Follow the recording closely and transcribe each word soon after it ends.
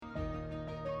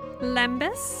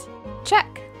Lembas.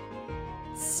 Check.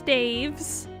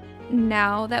 Staves.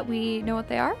 Now that we know what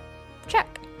they are,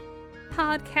 check.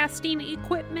 Podcasting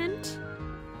equipment.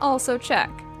 Also check.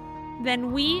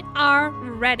 Then we are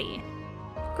ready.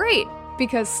 Great,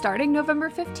 because starting November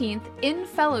 15th, In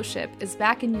Fellowship is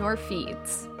back in your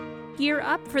feeds. Gear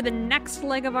up for the next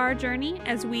leg of our journey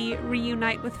as we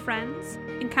reunite with friends,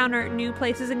 encounter new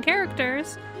places and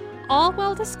characters, all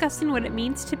while discussing what it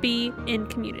means to be in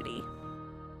community.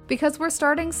 Because we're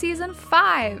starting Season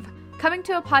 5, coming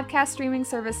to a podcast streaming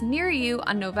service near you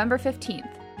on November 15th.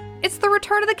 It's the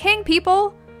Return of the King,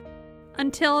 people!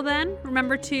 Until then,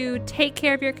 remember to take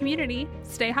care of your community,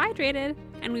 stay hydrated,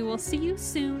 and we will see you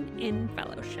soon in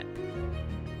Fellowship.